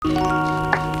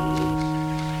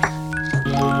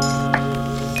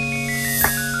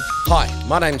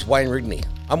My name's Wayne Rigney.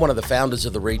 I'm one of the founders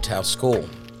of the Retail Score,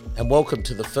 and welcome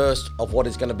to the first of what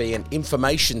is going to be an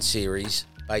information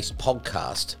series-based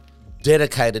podcast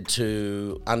dedicated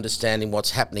to understanding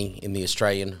what's happening in the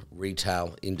Australian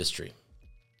retail industry.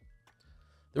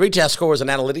 The Retail Score is an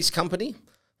analytics company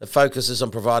that focuses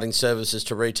on providing services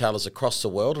to retailers across the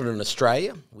world, and in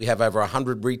Australia, we have over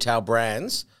 100 retail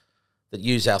brands that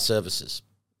use our services.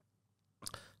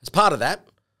 As part of that,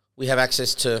 we have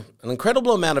access to an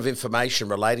incredible amount of information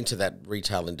relating to that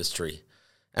retail industry.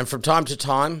 And from time to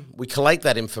time, we collate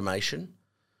that information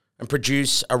and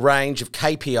produce a range of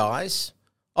KPIs,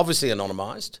 obviously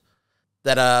anonymised,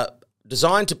 that are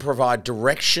designed to provide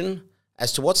direction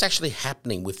as to what's actually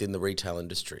happening within the retail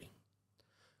industry.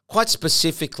 Quite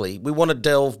specifically, we want to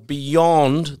delve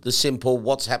beyond the simple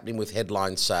what's happening with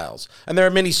headline sales. And there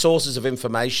are many sources of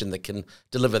information that can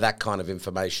deliver that kind of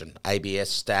information.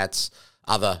 ABS stats,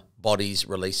 other bodies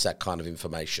release that kind of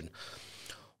information.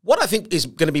 What I think is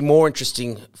going to be more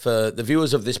interesting for the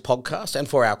viewers of this podcast and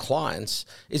for our clients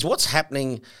is what's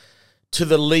happening to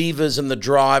the levers and the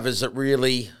drivers that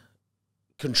really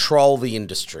control the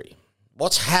industry.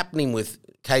 What's happening with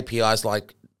KPIs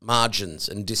like margins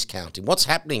and discounting? What's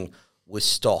happening with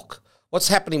stock? What's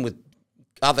happening with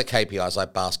other KPIs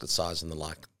like basket size and the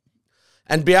like?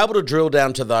 And be able to drill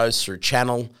down to those through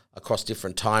channel across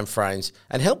different timeframes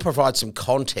and help provide some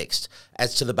context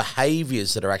as to the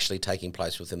behaviours that are actually taking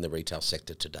place within the retail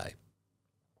sector today.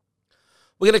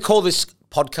 We're going to call this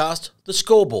podcast The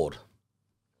Scoreboard.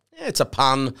 Yeah, it's a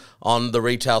pun on the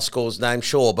Retail Score's name,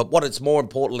 sure, but what it's more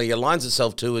importantly aligns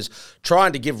itself to is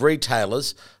trying to give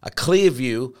retailers a clear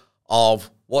view of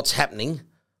what's happening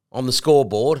on the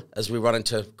scoreboard as we run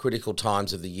into critical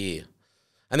times of the year.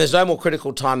 And there's no more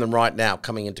critical time than right now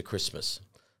coming into Christmas.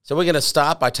 So we're going to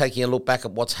start by taking a look back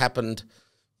at what's happened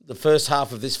the first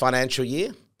half of this financial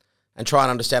year and try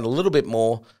and understand a little bit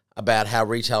more about how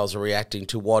retailers are reacting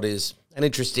to what is an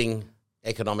interesting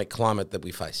economic climate that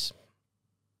we face.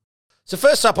 So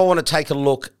first up, I want to take a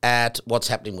look at what's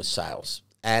happening with sales.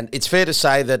 And it's fair to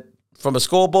say that from a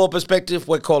scoreboard perspective,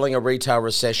 we're calling a retail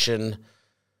recession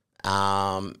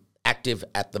active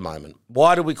at the moment.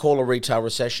 Why do we call a retail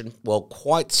recession? Well,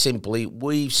 quite simply,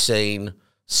 we've seen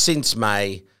since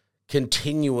May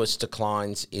continuous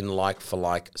declines in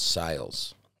like-for-like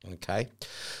sales, okay?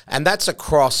 And that's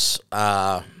across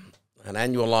an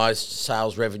annualised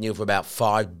sales revenue of about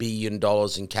 $5 billion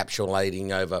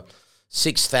encapsulating over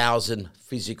 6,000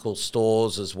 physical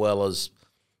stores as well as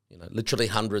literally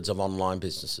hundreds of online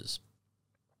businesses.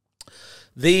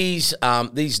 These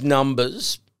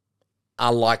numbers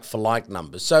are like-for-like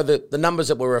numbers. So the numbers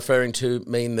that we're referring to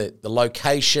mean that the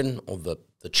location or the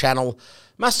channel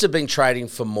must have been trading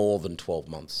for more than 12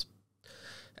 months.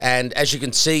 And as you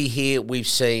can see here, we've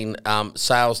seen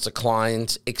sales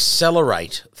declines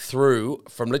accelerate through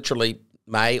from literally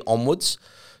May onwards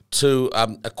to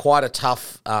quite a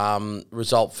tough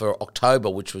result for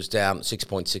October, which was down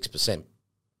 6.6%.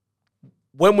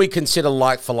 When we consider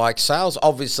like-for-like sales,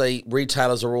 obviously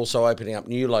retailers are also opening up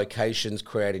new locations,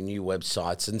 creating new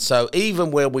websites. And so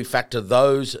even where we factor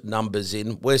those numbers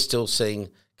in, we're still seeing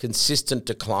consistent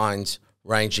declines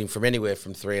ranging from anywhere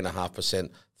from 3.5%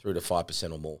 through to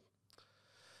 5% or more.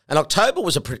 And October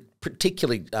was a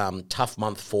particularly tough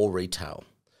month for retail.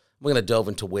 We're going to delve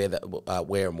into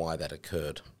where and why that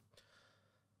occurred.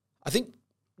 I think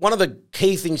one of the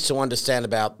key things to understand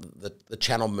about the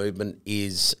channel movement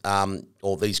is,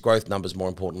 or these growth numbers more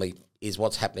importantly, is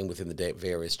what's happening within the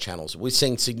various channels. We're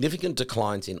seeing significant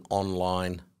declines in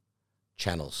online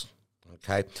channels,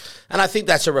 okay? And I think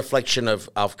that's a reflection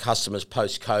of customers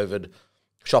post-COVID,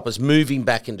 shoppers moving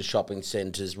back into shopping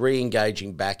centres,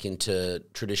 re-engaging back into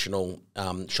traditional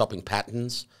shopping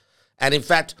patterns. And in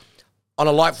fact, on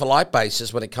a like-for-like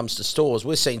basis, when it comes to stores,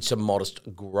 we're seeing some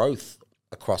modest growth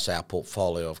across our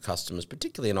portfolio of customers,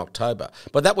 particularly in October.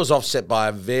 But that was offset by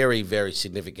a very, very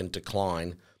significant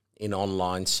decline in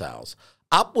online sales.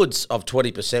 Upwards of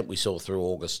 20% we saw through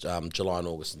August, July and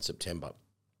August and September.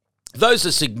 Those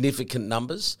are significant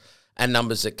numbers and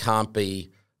numbers that can't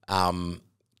be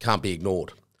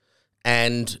ignored.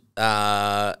 And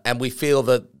we feel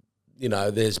that,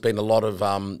 there's been a lot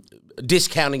of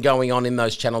discounting going on in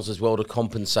those channels as well to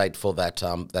compensate for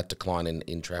that decline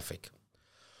in traffic.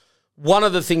 One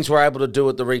of the things we're able to do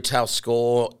at the Retail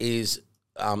Score is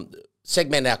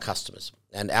segment our customers.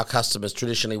 And our customers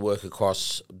traditionally work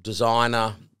across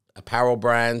designer, apparel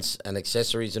brands and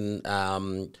accessories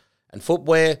and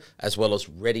footwear, as well as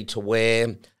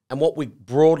ready-to-wear, and what we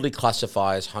broadly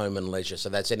classify as home and leisure. So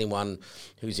that's anyone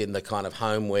who's in the kind of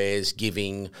homewares,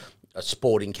 giving,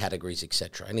 sporting categories,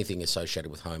 etc., anything associated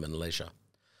with home and leisure.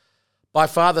 By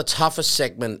far the toughest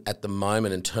segment at the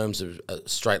moment in terms of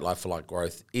straight like-for-like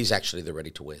growth is actually the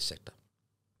ready-to-wear sector.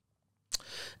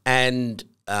 And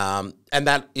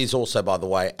that is also, by the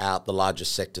way, the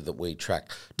largest sector that we track.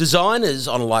 Designers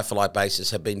on a like-for-like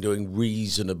basis have been doing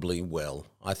reasonably well.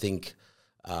 I think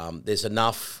there's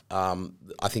enough.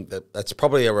 I think that's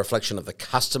probably a reflection of the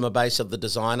customer base of the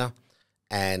designer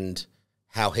and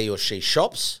how he or she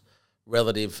shops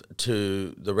relative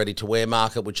to the ready-to-wear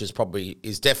market, which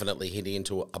is definitely hitting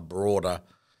into a broader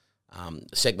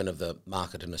segment of the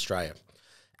market in Australia.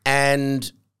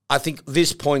 And I think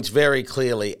this points very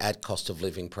clearly at cost of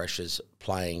living pressures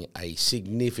playing a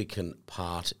significant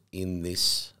part in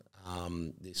this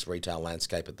retail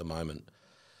landscape at the moment.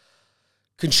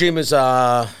 Consumers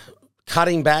are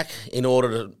cutting back in order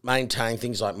to maintain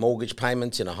things like mortgage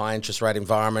payments in a high interest rate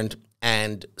environment,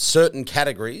 and certain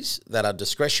categories that are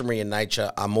discretionary in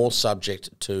nature are more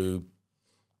subject to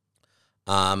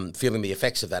feeling the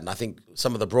effects of that. And I think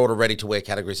some of the broader ready-to-wear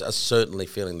categories are certainly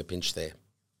feeling the pinch there.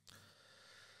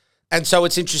 And so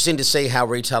it's interesting to see how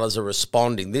retailers are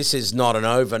responding. This is not an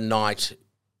overnight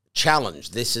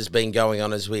challenge. This has been going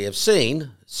on, as we have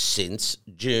seen, since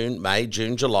May,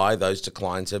 June, July. Those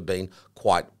declines have been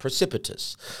quite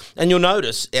precipitous. And you'll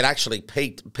notice it actually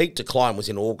peak decline was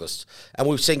in August. And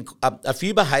we've seen a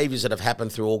few behaviours that have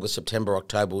happened through August, September,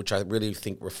 October, which I really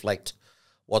think reflect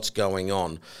what's going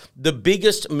on. The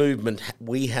biggest movement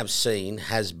we have seen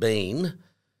has been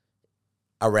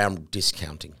around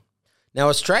discounting. Now,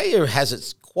 Australia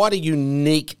has quite a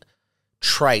unique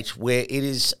trait where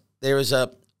there is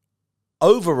a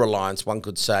over-reliance, one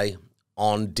could say,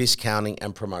 on discounting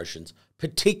and promotions,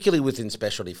 particularly within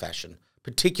specialty fashion,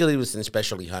 particularly within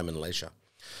specialty home and leisure.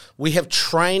 We have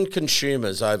trained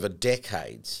consumers over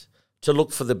decades to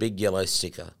look for the big yellow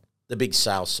sticker, the big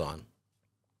sale sign.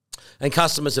 And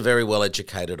customers are very well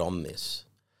educated on this.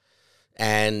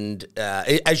 And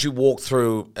as you walk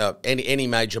through any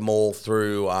major mall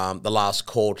through the last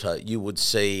quarter, you would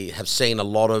have seen a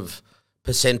lot of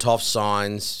 % off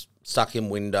signs stuck in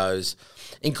windows,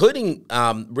 including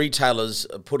retailers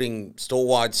putting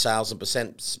store-wide sales and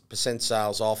percent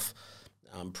sales off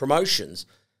promotions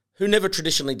who never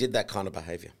traditionally did that kind of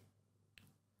behaviour.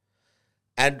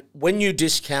 And when you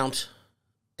discount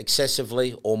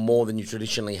excessively or more than you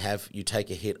traditionally have, you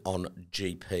take a hit on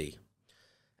GP.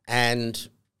 And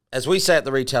as we say at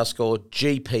the Retail Score,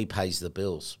 GP pays the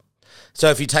bills. So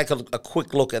if you take a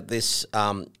quick look at this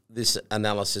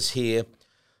analysis here,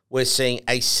 we're seeing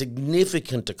a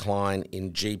significant decline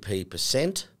in GP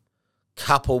percent,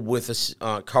 coupled with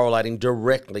correlating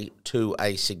directly to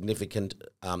a significant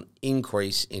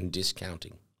increase in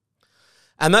discounting.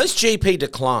 And those GP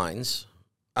declines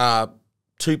are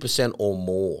 2% or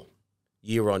more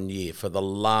year on year for the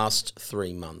last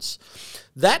 3 months.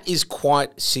 That is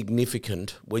quite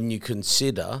significant when you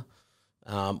consider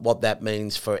what that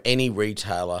means for any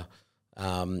retailer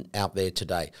out there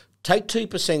today. Take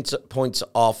 2% points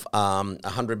off a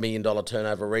 $100 million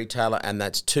turnover retailer, and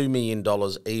that's $2 million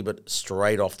EBIT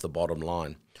straight off the bottom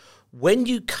line. When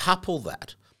you couple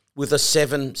that with a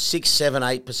 6, 7,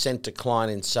 8% decline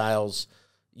in sales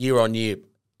year on year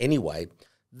anyway,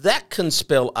 that can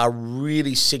spell a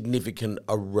really significant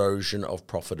erosion of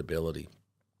profitability.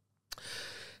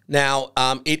 Now,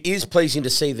 it is pleasing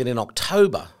to see that in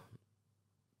October,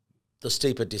 the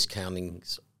steeper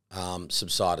discountings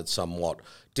subsided somewhat.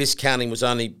 Discounting was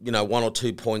only 1 or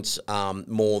 2 points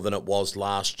more than it was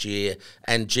last year,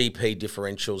 and GP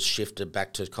differentials shifted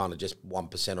back to kind of just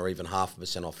 1% or even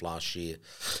 0.5% off last year.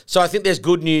 So I think there's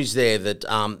good news there that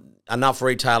enough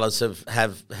retailers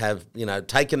have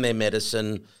taken their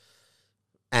medicine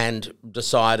and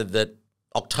decided that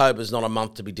October is not a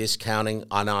month to be discounting.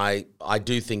 And I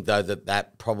do think, though,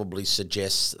 that probably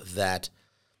suggests that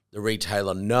the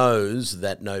retailer knows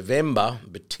that November,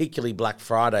 particularly Black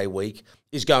Friday week,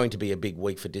 is going to be a big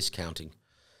week for discounting.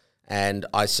 And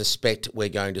I suspect we're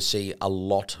going to see a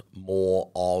lot more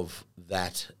of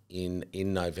that in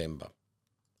November.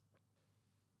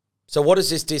 So what does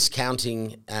this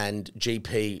discounting and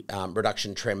GP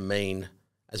reduction trend mean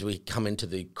as we come into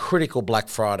the critical Black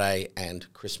Friday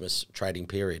and Christmas trading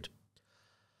period?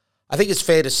 I think it's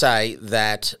fair to say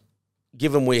that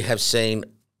given we have seen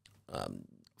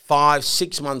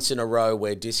 5-6 months in a row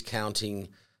where discounting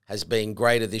has been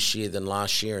greater this year than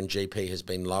last year and GP has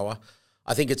been lower,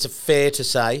 I think it's fair to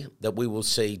say that we will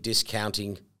see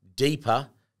discounting deeper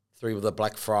through the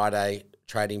Black Friday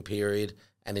trading period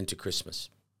and into Christmas.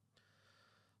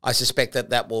 I suspect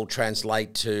that will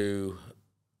translate to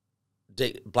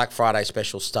Black Friday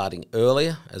specials starting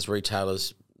earlier as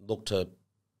retailers look to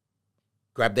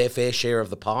grab their fair share of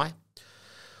the pie.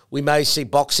 We may see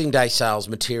Boxing Day sales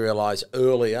materialise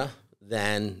earlier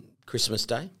than Christmas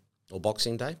Day or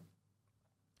Boxing Day.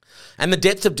 And the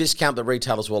depth of discount that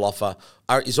retailers will offer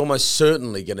is almost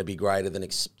certainly going to be greater than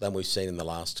we've seen in the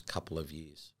last couple of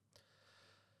years.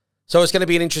 So it's going to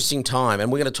be an interesting time,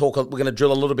 and we're going to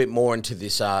drill a little bit more into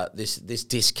this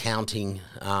discounting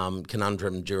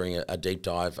conundrum during a deep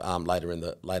dive later in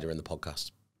the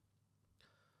podcast.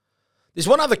 There's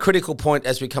one other critical point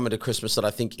as we come into Christmas that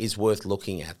I think is worth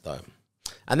looking at, though,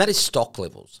 and that is stock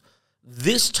levels.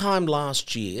 This time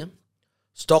last year,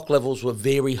 stock levels were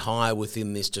very high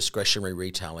within this discretionary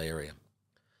retail area.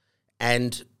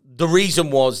 And the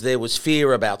reason was there was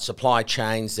fear about supply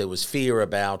chains, there was fear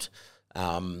about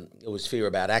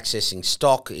accessing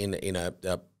stock in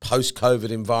a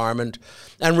post-COVID environment,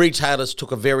 and retailers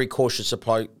took a very cautious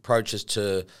approach as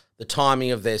to the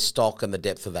timing of their stock and the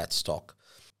depth of that stock.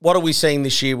 What are we seeing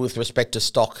this year with respect to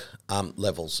stock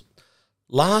levels?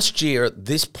 Last year, at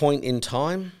this point in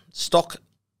time, stock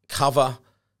cover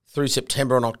through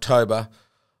September and October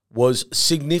was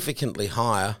significantly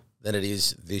higher than it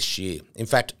is this year. In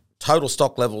fact, total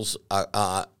stock levels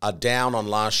are down on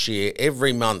last year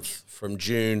every month from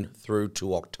June through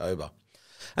to October.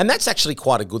 And that's actually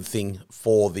quite a good thing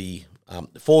for the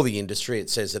industry. It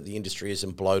says that the industry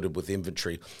isn't bloated with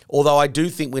inventory. Although I do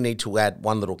think we need to add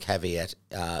one little caveat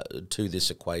to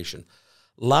this equation.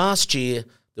 Last year,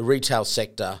 the retail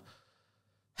sector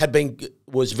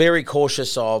was very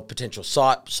cautious of potential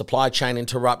supply chain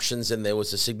interruptions, and there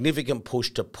was a significant push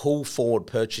to pull forward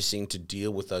purchasing to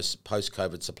deal with those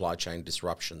post-COVID supply chain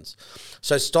disruptions.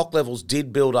 So stock levels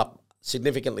did build up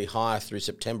significantly higher through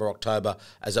September, October,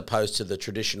 as opposed to the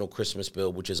traditional Christmas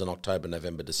build, which is an October,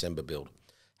 November, December build.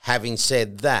 Having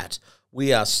said that,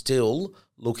 we are still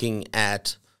looking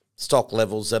at stock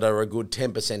levels that are a good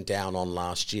 10% down on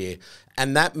last year.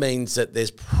 And that means that there's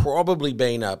probably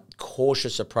been a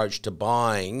cautious approach to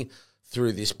buying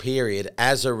through this period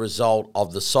as a result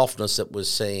of the softness that was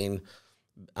seen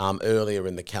earlier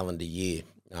in the calendar year,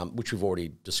 which we've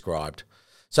already described.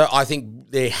 So I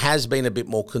think there has been a bit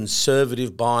more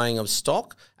conservative buying of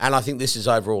stock, and I think this is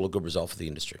overall a good result for the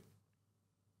industry.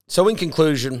 So in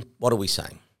conclusion, what are we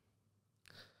saying?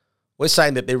 We're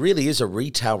saying that there really is a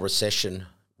retail recession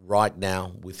right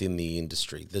now within the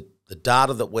industry. The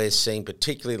data that we're seeing,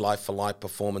 particularly like-for-like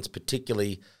performance,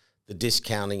 particularly the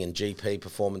discounting and GP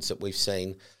performance that we've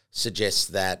seen, suggests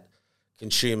that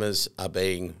consumers are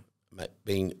being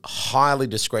highly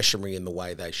discretionary in the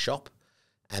way they shop,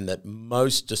 and that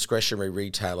most discretionary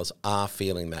retailers are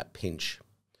feeling that pinch.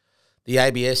 The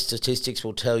ABS statistics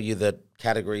will tell you that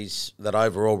categories, that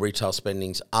overall retail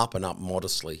spending's up and up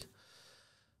modestly.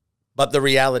 But the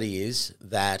reality is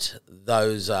that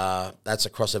that's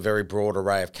across a very broad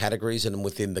array of categories, and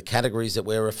within the categories that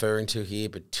we're referring to here,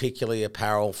 particularly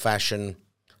apparel, fashion,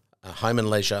 home and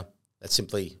leisure, that's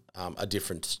simply a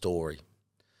different story.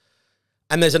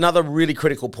 And there's another really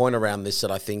critical point around this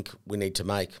that I think we need to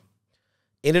make.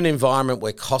 In an environment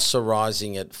where costs are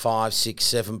rising at 5, 6,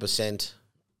 7%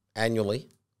 annually,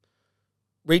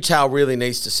 retail really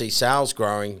needs to see sales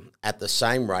growing at the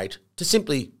same rate to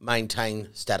simply maintain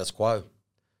status quo,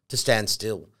 to stand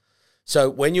still.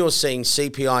 So when you're seeing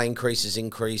CPI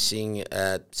increasing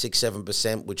at 6,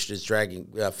 7%, which is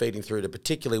feeding through to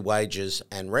particularly wages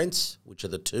and rents, which are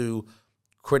the two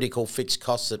critical fixed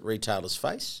costs that retailers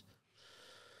face,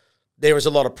 there is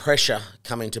a lot of pressure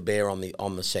coming to bear on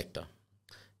the sector.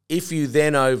 If you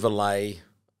then overlay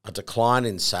a decline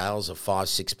in sales of 5,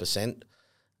 6%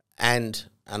 and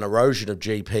an erosion of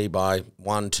GP by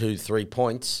 1, 2, 3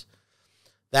 points,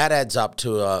 that adds up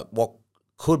to what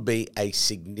could be a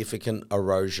significant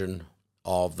erosion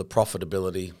of the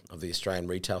profitability of the Australian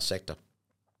retail sector.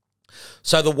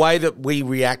 So the way that we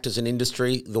react as an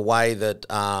industry, the way that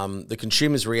the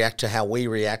consumers react to how we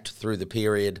react through the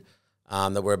period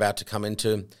that we're about to come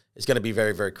into is going to be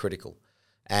very, very critical.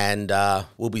 And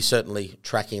we'll be certainly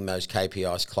tracking those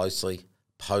KPIs closely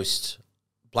post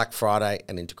Black Friday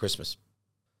and into Christmas.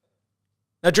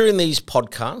 Now, during these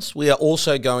podcasts, we are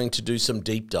also going to do some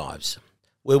deep dives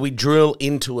where we drill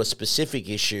into a specific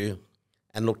issue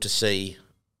and look to see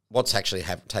what's actually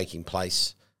taking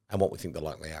place and what we think the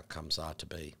likely outcomes are to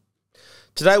be.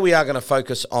 Today, we are going to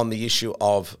focus on the issue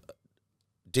of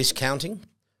discounting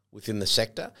within the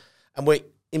sector, and we,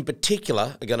 in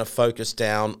particular, are going to focus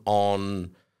down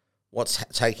on what's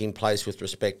taking place with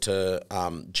respect to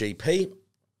GP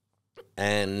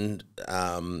and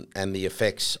the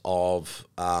effects of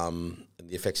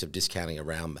discounting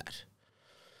around that.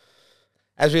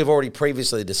 As we have already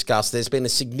previously discussed, there's been a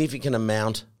significant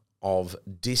amount of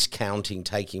discounting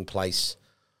taking place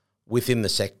within the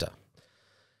sector.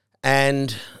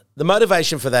 And The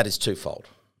motivation for that is twofold.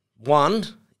 One,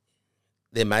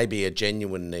 there may be a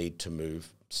genuine need to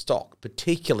move stock,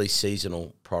 particularly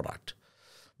seasonal product.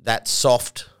 That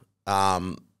soft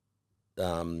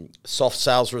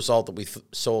sales result that we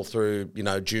saw through,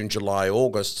 June, July,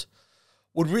 August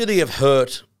would really have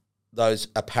hurt those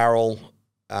apparel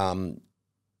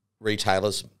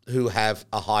retailers who have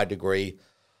a high degree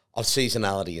of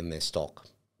seasonality in their stock.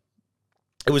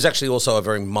 It was actually also a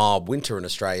very mild winter in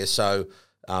Australia, so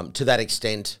to that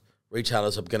extent,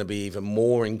 retailers are going to be even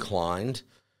more inclined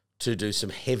to do some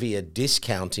heavier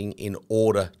discounting in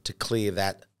order to clear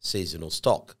that seasonal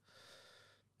stock.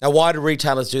 Now, why do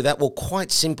retailers do that? Well,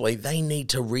 quite simply, they need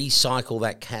to recycle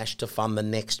that cash to fund the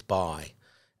next buy.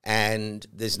 And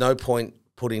there's no point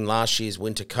putting last year's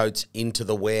winter coats into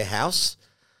the warehouse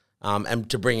and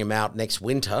to bring them out next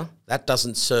winter. That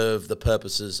doesn't serve the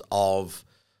purposes of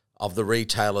the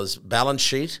retailer's balance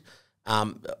sheet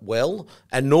well,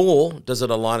 and nor does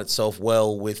it align itself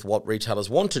well with what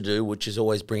retailers want to do, which is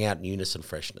always bring out newness and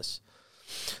freshness.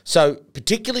 So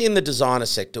particularly in the designer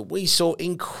sector, we saw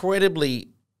incredibly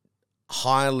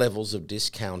high levels of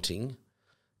discounting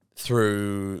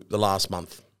through the last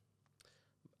month.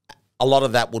 A lot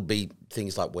of that would be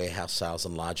things like warehouse sales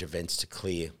and large events to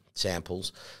clear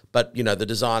samples. But, the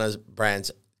designers brands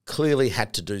clearly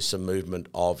had to do some movement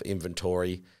of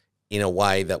inventory in a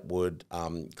way that would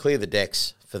clear the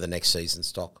decks for the next season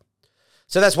stock.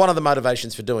 So that's one of the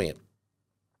motivations for doing it.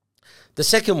 The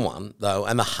second one, though,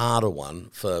 and the harder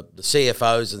one for the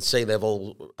CFOs and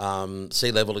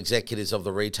C-level executives of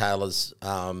the retailers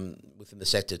within the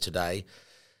sector today,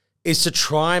 is to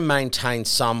try and maintain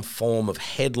some form of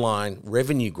headline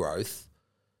revenue growth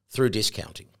through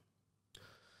discounting.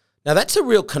 Now, that's a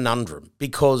real conundrum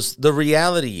because the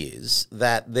reality is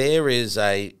that there is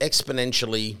a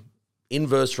exponentially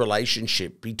inverse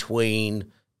relationship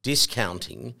between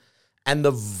discounting and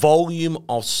the volume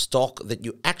of stock that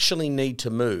you actually need to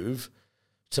move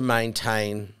to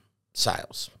maintain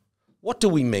sales. What do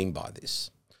we mean by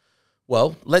this?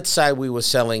 Well, let's say we were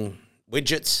selling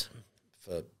widgets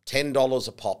for $10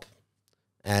 a pop,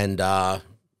 and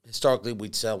historically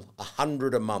we'd sell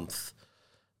 100 a month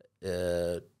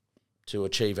to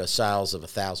achieve a sales of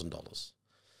 $1,000.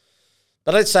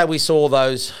 But let's say we saw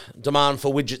those demand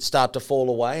for widgets start to fall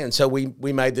away, and so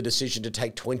we made the decision to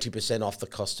take 20% off the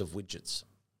cost of widgets.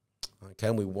 Okay,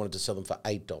 and we wanted to sell them for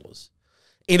 $8.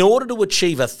 In order to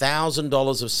achieve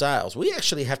 $1,000 of sales, we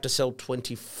actually have to sell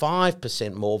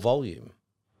 25% more volume.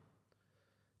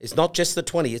 It's not just the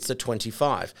 20, it's the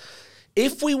 25.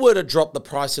 If we were to drop the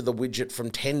price of the widget from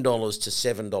 $10 to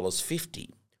 $7.50,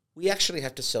 we actually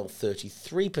have to sell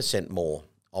 33% more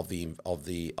of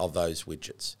those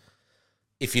widgets.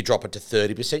 If you drop it to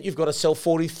 30%, you've got to sell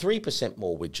 43%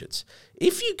 more widgets.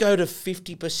 If you go to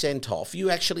 50% off,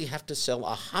 you actually have to sell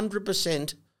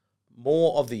 100%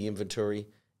 more of the inventory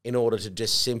in order to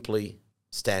just simply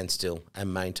stand still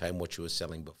and maintain what you were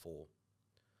selling before.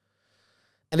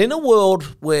 And in a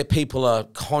world where people are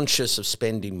conscious of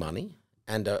spending money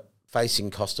and are facing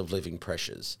cost of living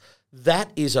pressures,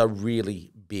 that is a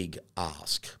really big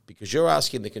ask because you're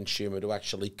asking the consumer to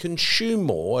actually consume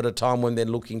more at a time when they're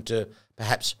looking to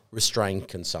perhaps restrain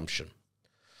consumption.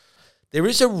 There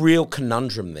is a real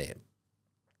conundrum there.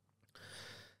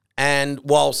 And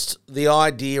whilst the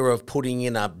idea of putting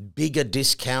in a bigger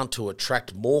discount to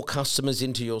attract more customers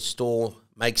into your store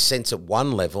makes sense at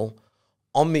one level,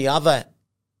 on the other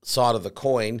side of the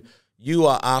coin, you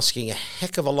are asking a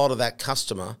heck of a lot of that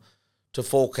customer to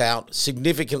fork out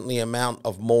significantly amount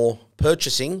of more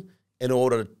purchasing in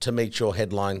order to meet your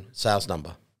headline sales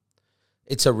number.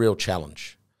 It's a real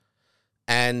challenge.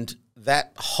 And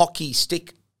that hockey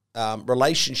stick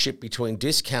relationship between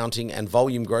discounting and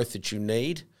volume growth that you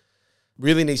need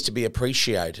really needs to be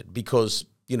appreciated because,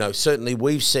 certainly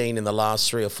we've seen in the last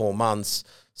 3 or 4 months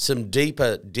some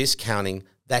deeper discounting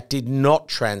that did not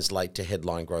translate to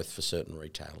headline growth for certain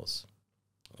retailers.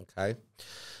 Okay?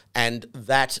 And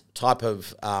that type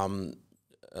of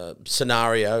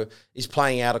scenario is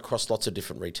playing out across lots of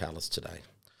different retailers today.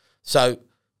 So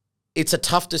it's a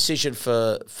tough decision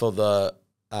for the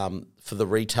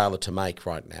retailer to make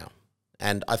right now.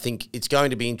 And I think it's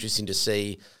going to be interesting to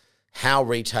see how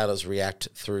retailers react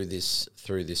through this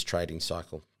trading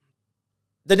cycle.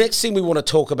 The next thing we want to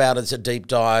talk about as a deep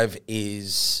dive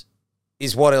is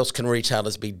what else can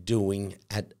retailers be doing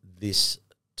at this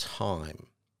time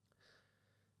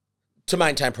to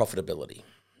maintain profitability.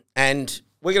 And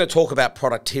we're going to talk about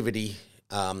productivity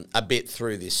a bit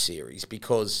through this series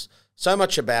because so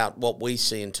much about what we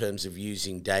see in terms of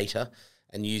using data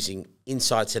and using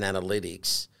insights and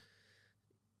analytics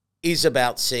is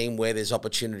about seeing where there's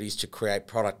opportunities to create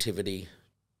productivity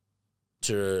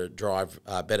to drive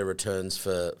better returns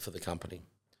for the company.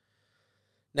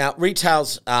 Now,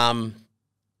 retail's an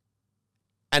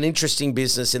interesting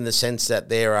business in the sense that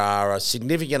there are a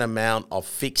significant amount of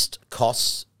fixed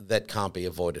costs that can't be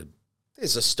avoided.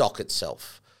 There's a stock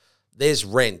itself. There's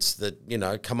rents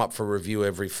that, come up for review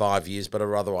every 5 years but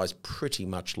are otherwise pretty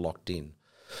much locked in.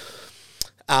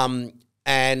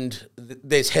 And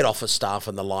there's head office staff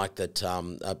and the like that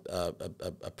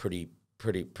are pretty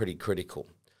critical.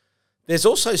 There's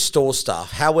also store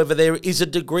staff. However, there is a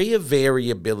degree of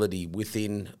variability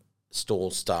within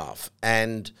store staff,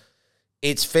 and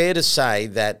it's fair to say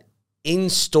that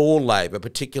in-store labour,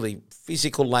 particularly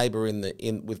physical labour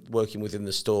with working within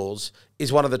the stores,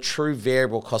 is one of the true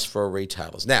variable costs for our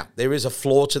retailers. Now, there is a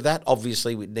flaw to that.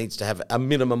 Obviously, it needs to have a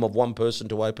minimum of one person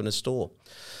to open a store,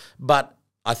 but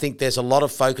I think there's a lot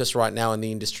of focus right now in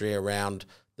the industry around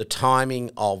the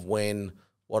timing of when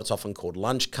what's often called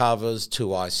lunch covers,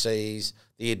 2ICs,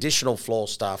 the additional floor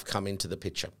staff come into the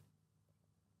picture.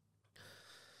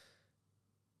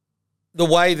 The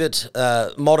way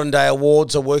that modern day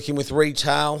awards are working with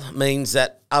retail means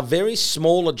that a very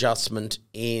small adjustment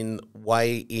in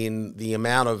the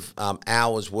amount of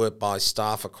hours worked by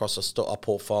staff across a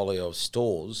portfolio of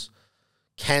stores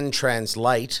can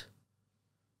translate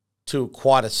to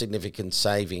quite a significant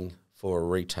saving for a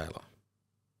retailer.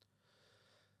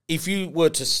 If you were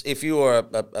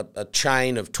a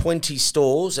chain of 20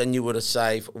 stores and you were to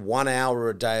save 1 hour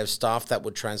a day of staff, that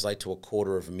would translate to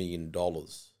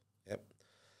 $250,000. Yep.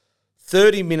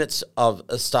 30 minutes of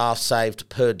a staff saved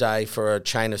per day for a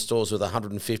chain of stores with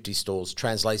 150 stores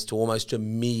translates to almost $1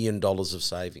 million of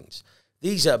savings.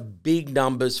 These are big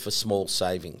numbers for small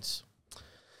savings.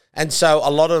 And so a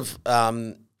lot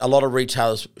of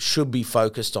retailers should be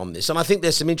focused on this. And I think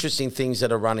there's some interesting things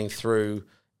that are running through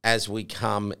as we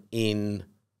come in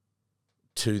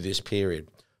to this period.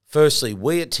 Firstly,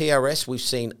 we at TRS, we've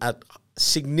seen a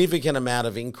significant amount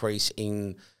of increase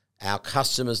in our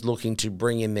customers looking to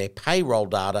bring in their payroll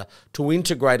data to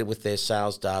integrate it with their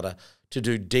sales data to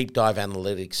do deep dive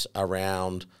analytics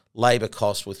around labour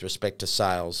costs with respect to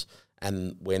sales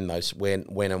and when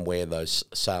and where those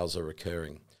sales are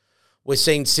occurring. We're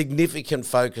seeing significant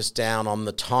focus down on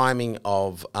the timing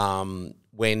of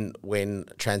when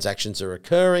transactions are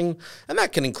occurring, and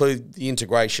that can include the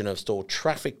integration of store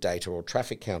traffic data or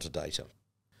traffic counter data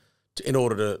in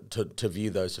order to view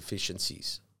those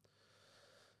efficiencies.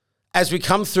 As we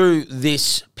come through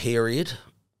this period,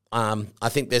 I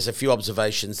think there's a few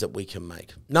observations that we can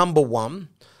make. Number one,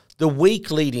 the week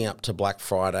leading up to Black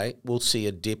Friday will see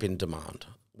a dip in demand.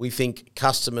 We think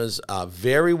customers are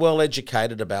very well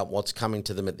educated about what's coming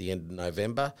to them at the end of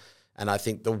November, and I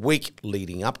think the week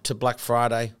leading up to Black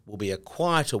Friday will be a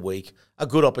quieter week, a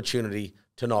good opportunity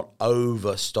to not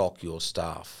overstock your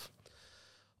staff.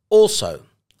 Also,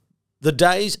 the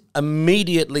days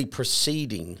immediately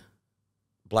preceding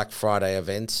Black Friday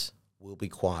events will be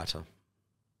quieter.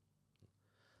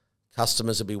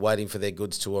 Customers will be waiting for their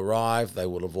goods to arrive. They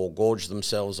will have all gorged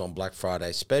themselves on Black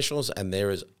Friday specials, and there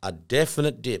is a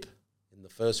definite dip in the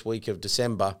first week of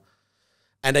December.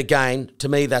 And again, to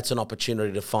me, that's an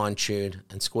opportunity to fine-tune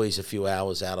and squeeze a few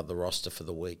hours out of the roster for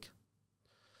the week.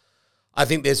 I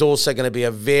think there's also going to be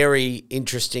a very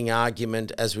interesting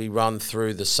argument as we run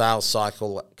through the sales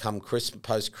cycle come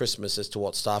post-Christmas as to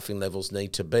what staffing levels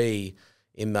need to be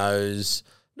in those,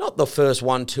 not the first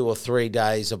 1, 2 or 3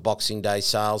 days of Boxing Day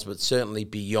sales, but certainly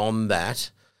beyond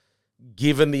that,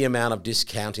 given the amount of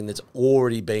discounting that's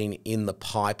already been in the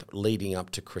pipe leading up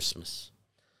to Christmas.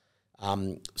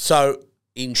 So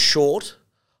in short,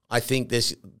 I think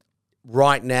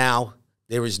right now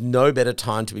there is no better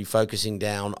time to be focusing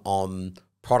down on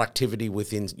productivity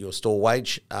within your store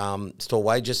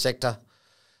wages sector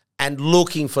and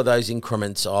looking for those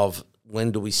increments of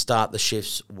when do we start the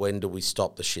shifts, when do we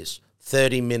stop the shifts.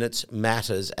 30 minutes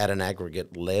matters at an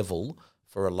aggregate level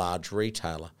for a large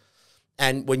retailer.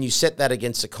 And when you set that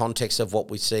against the context of what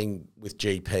we're seeing with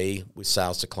GP, with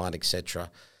sales decline,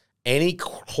 etc., any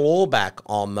clawback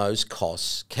on those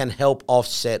costs can help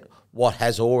offset what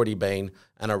has already been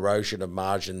an erosion of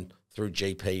margin through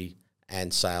GP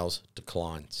and sales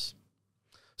declines.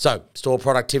 So, store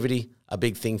productivity, a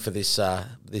big thing for this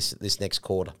next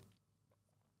quarter.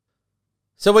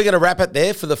 So we're going to wrap it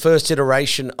there for the first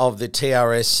iteration of the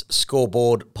TRS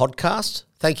Scoreboard podcast.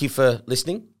 Thank you for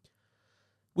listening.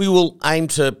 We will aim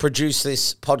to produce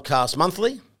this podcast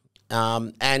monthly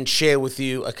and share with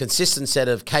you a consistent set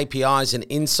of KPIs and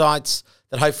insights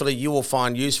that hopefully you will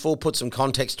find useful, put some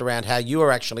context around how you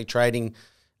are actually trading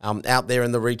out there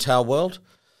in the retail world.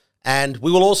 And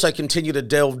we will also continue to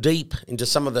delve deep into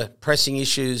some of the pressing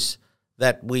issues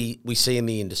that we see in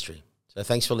the industry. So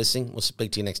thanks for listening. We'll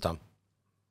speak to you next time.